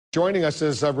Joining us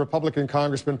is Republican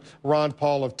Congressman Ron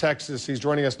Paul of Texas. He's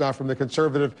joining us now from the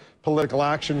Conservative Political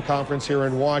Action Conference here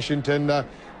in Washington.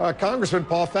 Congressman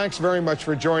Paul, thanks very much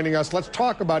for joining us. Let's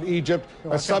talk about Egypt,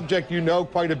 a subject you know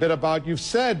quite a bit about. You've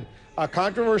said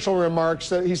controversial remarks.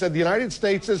 He said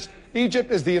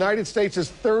Egypt is the United States'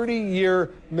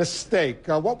 30-year mistake.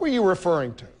 What were you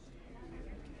referring to?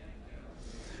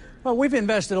 Well, we've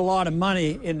invested a lot of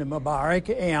money into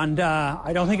Mubarak, and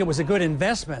I don't think it was a good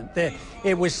investment.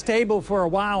 It was stable for a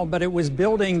while, but it was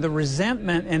building the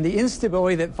resentment and the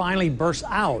instability that finally burst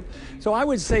out. So I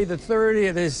would say the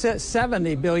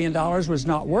 $70 billion was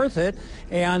not worth it,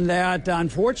 and that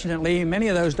unfortunately many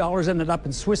of those dollars ended up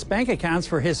in Swiss bank accounts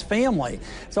for his family.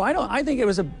 So I think it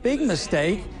was a big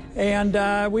mistake.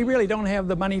 And we really don't have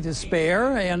the money to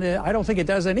spare, and I don't think it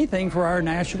does anything for our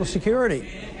national security.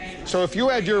 So if you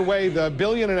had your way, the $1.5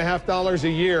 billion a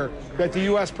year that the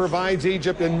U.S. provides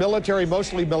Egypt in military,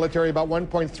 mostly military, about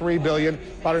 $1.3 billion,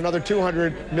 about another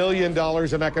 $200 million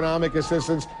in economic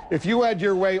assistance, if you had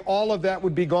your way, all of that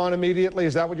would be gone immediately?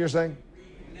 Is that what you're saying?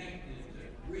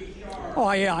 Oh,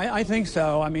 yeah, I think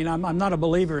so. I mean, I'm not a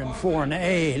believer in foreign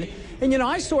aid. And, you know,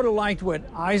 I sort of liked what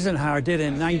Eisenhower did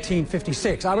in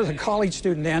 1956. I was a college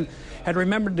student then, had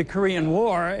remembered the Korean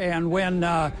War, and when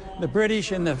the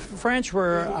British and the French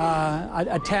were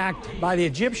attacked by the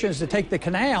Egyptians to take the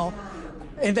canal,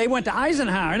 and they went to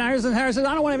Eisenhower, and Eisenhower said,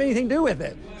 I don't want to have anything to do with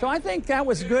it. So I think that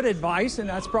was good advice, and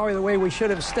that's probably the way we should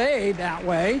have stayed that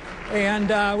way.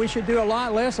 And we should do a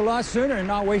lot less, a lot sooner, and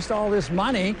not waste all this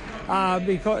money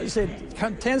because it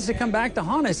tends to come back to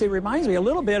haunt us. It reminds me a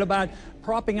little bit about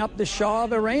propping up the Shah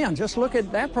of Iran. Just look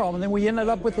at that problem. Then we ended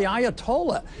up with the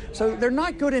Ayatollah. So they're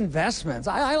not good investments.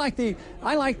 I like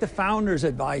the founders'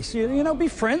 advice. You know, be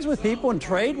friends with people and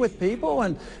trade with people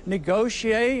and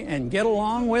negotiate and get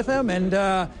along with them,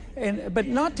 but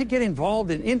not to get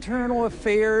involved in internal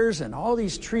affairs and all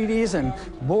these treaties and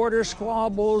border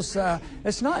squabbles.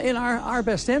 It's not in our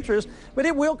best interest, but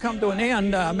it will come to an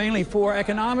end mainly for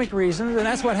economic reasons, and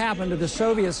that's what happened to the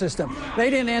Soviet system. They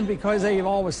didn't end because they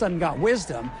all of a sudden got wisdom.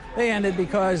 They ended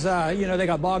because, you know, they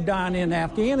got bogged down in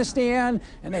Afghanistan,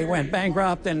 and they went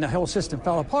bankrupt, and the whole system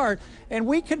fell apart. And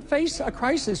we could face a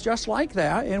crisis just like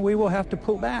that, and we will have to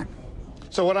pull back.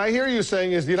 So what I hear you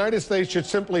saying is the United States should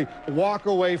simply walk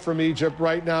away from Egypt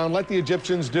right now and let the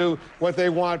Egyptians do what they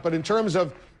want. But in terms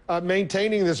of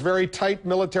maintaining this very tight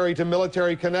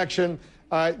military-to-military connection,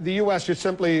 the U.S. should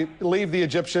simply leave the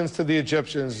Egyptians to the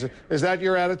Egyptians. Is that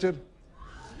your attitude?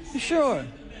 Sure.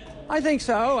 I think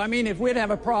so. I mean, if we'd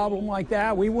have a problem like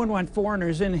that, we wouldn't want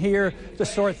foreigners in here to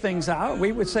sort things out.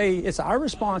 We would say it's our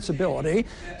responsibility.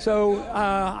 So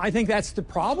I think that's the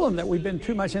problem, that we've been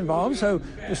too much involved. So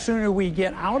the sooner we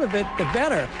get out of it, the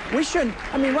better. We shouldn't.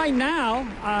 I mean, right now,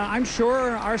 I'm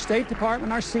sure our State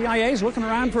Department, our CIA is looking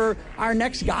around for our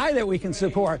next guy that we can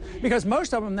support, because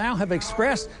most of them now have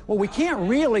expressed, well, we can't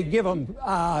really give them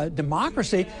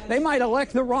democracy. They might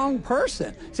elect the wrong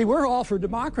person. See, we're all for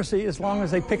democracy as long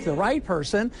as they pick the right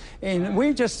person, and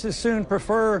we just as soon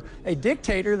prefer a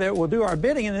dictator that will do our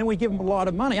bidding, and then we give them a lot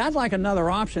of money. I'd like another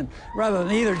option rather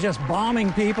than either just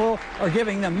bombing people or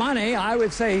giving them money. I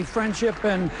would say friendship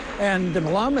and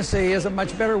diplomacy is a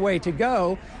much better way to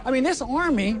go. I mean, this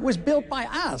army was built by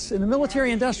us, and the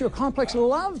military-industrial complex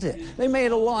loved it. They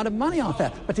made a lot of money off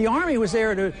that. But the army was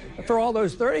there for all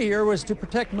those 30 years was to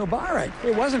protect Mubarak.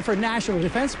 It wasn't for national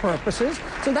defense purposes.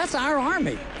 So that's our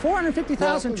army,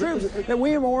 450,000 troops that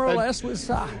we more or less was.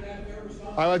 I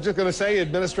was just going to say,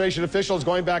 administration officials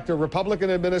going back to Republican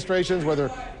administrations,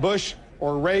 whether Bush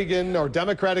or Reagan or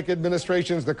Democratic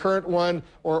administrations, the current one,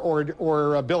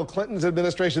 or Bill Clinton's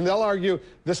administration, they'll argue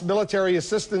this military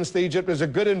assistance to Egypt is a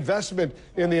good investment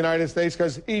in the United States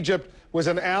because Egypt was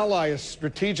an ally, a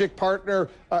strategic partner,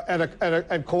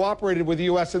 and cooperated with the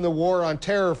U.S. in the war on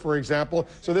terror, for example.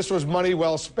 So this was money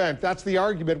well spent. That's the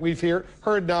argument we've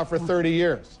heard now for 30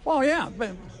 years. Well, yeah,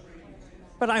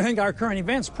 but I think our current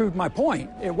events proved my point.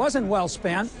 It wasn't well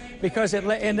spent because it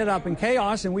ended up in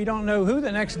chaos, and we don't know who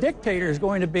the next dictator is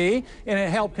going to be, and it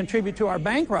helped contribute to our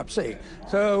bankruptcy.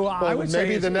 So I would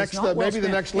say the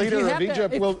next leader of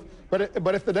Egypt will.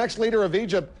 But if the next leader of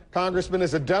Egypt, Congressman,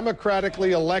 is a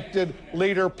democratically elected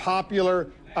leader, popular,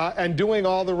 and doing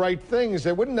all the right things,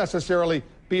 it wouldn't necessarily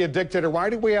be a dictator. Why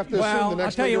do we have to assume the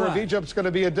next leader of Egypt is going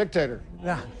to be a dictator?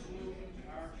 Yeah.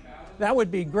 that would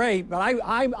be great. But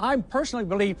I personally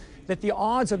believe that the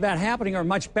odds of that happening are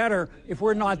much better if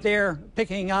we're not there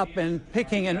picking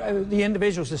the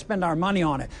individuals to spend our money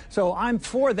on it. So I'm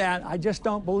for that. I just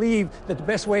don't believe that the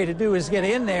best way to do is get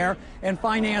in there and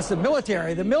finance the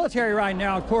military. The military right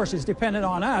now, of course, is dependent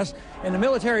on us, and the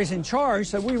military is in charge,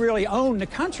 so we really own the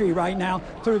country right now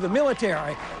through the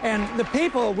military. And the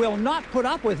people will not put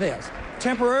up with this.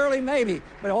 Temporarily, maybe,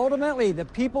 but ultimately the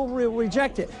people will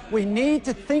reject it. We need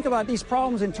to think about these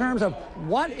problems in terms of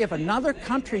what if another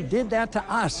country did that to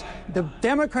us. The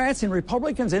Democrats and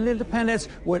Republicans and independents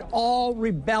would all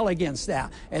rebel against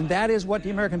that, and that is what the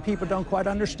American people don't quite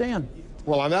understand.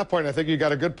 Well, on that point, I think you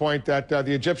got a good point that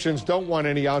the Egyptians don't want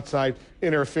any outside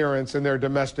interference in their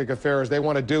domestic affairs. They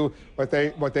want to do what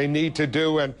they need to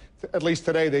do, and at least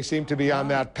today they seem to be on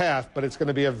that path, but it's going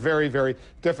to be a very, very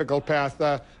difficult path.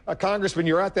 Congressman,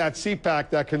 you're at that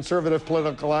CPAC, that Conservative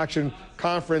Political Action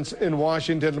Conference in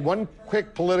Washington. One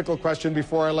quick political question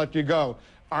before I let you go.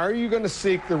 Are you going to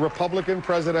seek the Republican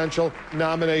presidential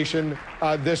nomination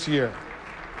this year?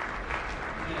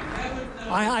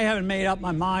 I haven't made up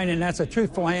my mind, and that's a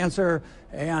truthful answer.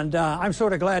 And I'm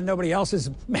sort of glad nobody else has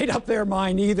made up their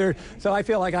mind either. So I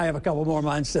feel like I have a couple more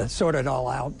months to sort it all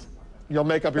out. You'll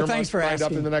make up your mind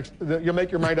up in the next. You'll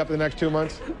make your mind up in the next 2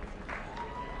 months.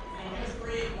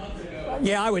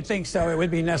 Yeah, I would think so. It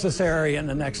would be necessary in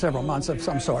the next several months of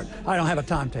some sort. I don't have a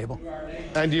timetable.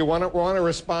 And do you want to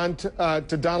respond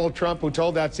to Donald Trump, who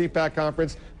told that CPAC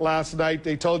conference last night,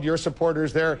 they told your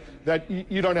supporters there that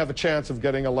you don't have a chance of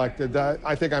getting elected?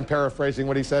 I think I'm paraphrasing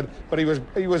what he said, but he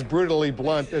was brutally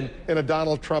blunt in a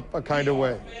Donald Trump kind of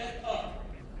way.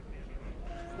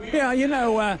 Yeah, you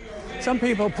know, some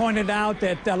people pointed out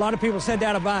that a lot of people said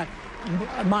that about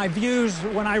my views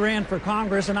when I ran for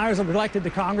Congress, and I was elected to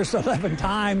Congress 11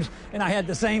 times, and I had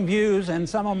the same views, and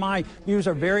some of my views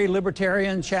are very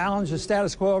libertarian, challenge the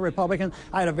status quo Republican.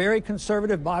 I had a very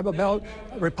conservative Bible Belt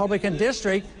Republican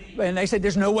district, and they said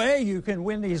there's no way you can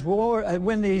win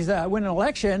an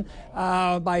election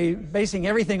by basing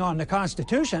everything on the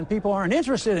Constitution. People aren't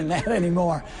interested in that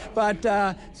anymore. But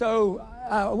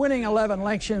winning 11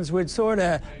 elections would sort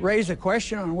of raise a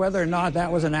question on whether or not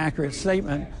that was an accurate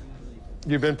statement.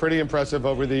 You've been pretty impressive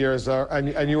over the years,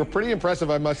 and you were pretty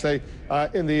impressive, I must say,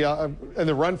 in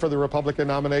the run for the Republican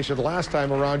nomination last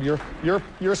time around.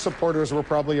 Your supporters were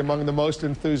probably among the most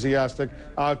enthusiastic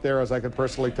out there, as I could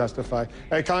personally testify.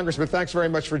 Hey, Congressman, thanks very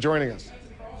much for joining us.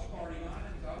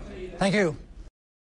 Thank you.